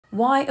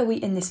Why are we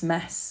in this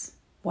mess?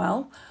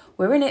 Well,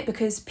 we're in it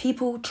because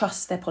people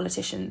trust their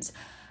politicians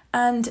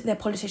and their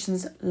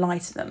politicians lie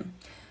to them.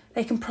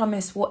 They can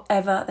promise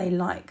whatever they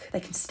like. They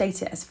can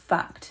state it as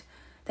fact.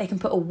 They can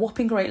put a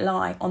whopping great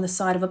lie on the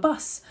side of a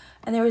bus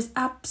and there is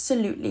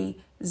absolutely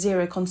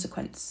zero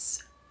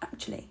consequence.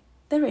 Actually,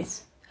 there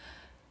is.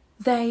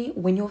 They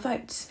win your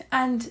vote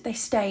and they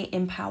stay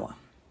in power.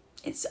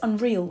 It's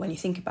unreal when you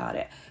think about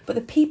it, but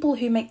the people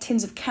who make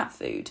tins of cat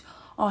food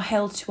are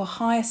held to a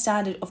higher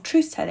standard of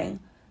truth-telling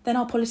than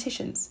our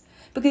politicians.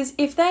 Because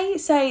if they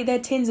say their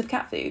tins of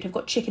cat food have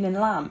got chicken and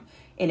lamb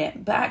in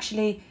it, but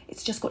actually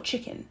it's just got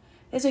chicken,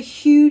 there's a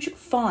huge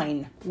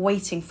fine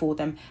waiting for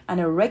them and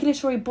a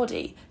regulatory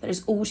body that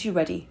is all too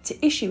ready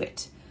to issue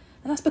it.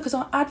 And that's because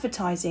our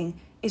advertising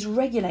is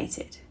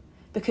regulated.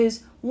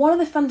 Because one of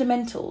the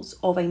fundamentals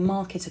of a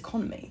market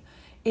economy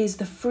is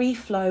the free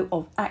flow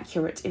of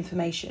accurate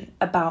information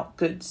about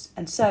goods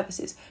and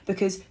services.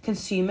 Because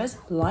consumers,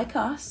 like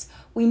us,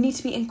 we need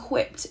to be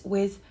equipped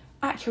with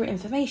accurate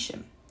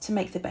information to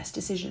make the best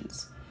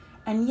decisions.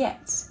 And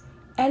yet,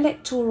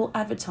 electoral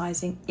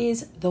advertising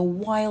is the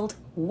Wild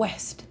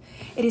West.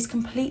 It is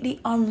completely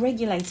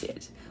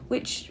unregulated,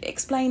 which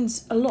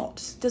explains a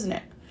lot, doesn't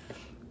it?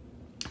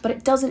 But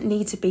it doesn't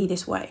need to be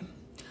this way.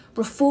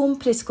 Reform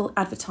Political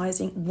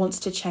Advertising wants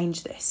to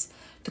change this.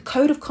 The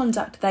code of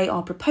conduct they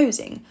are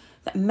proposing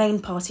that main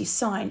parties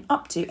sign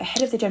up to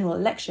ahead of the general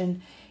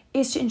election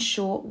is to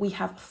ensure we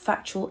have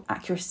factual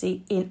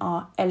accuracy in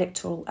our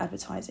electoral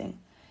advertising.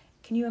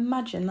 Can you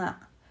imagine that?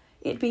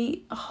 It'd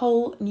be a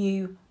whole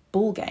new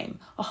ball game,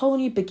 a whole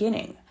new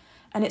beginning.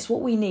 And it's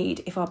what we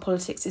need if our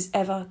politics is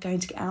ever going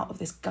to get out of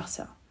this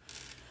gutter.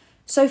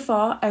 So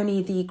far,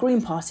 only the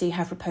Green Party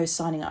have proposed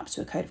signing up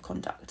to a code of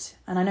conduct.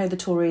 And I know the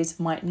Tories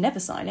might never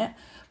sign it,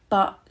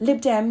 but Lib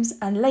Dems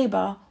and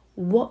Labour,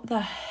 what the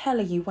hell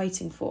are you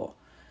waiting for?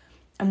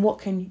 And what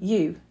can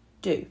you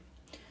do?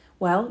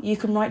 Well, you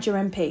can write your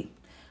MP,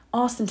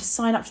 ask them to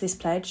sign up to this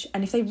pledge,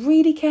 and if they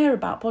really care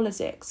about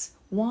politics,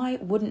 why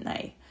wouldn't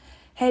they?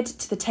 Head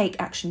to the Take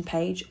Action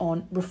page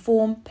on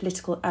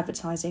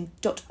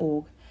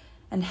reformpoliticaladvertising.org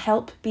and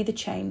help be the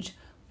change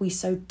we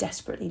so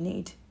desperately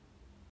need.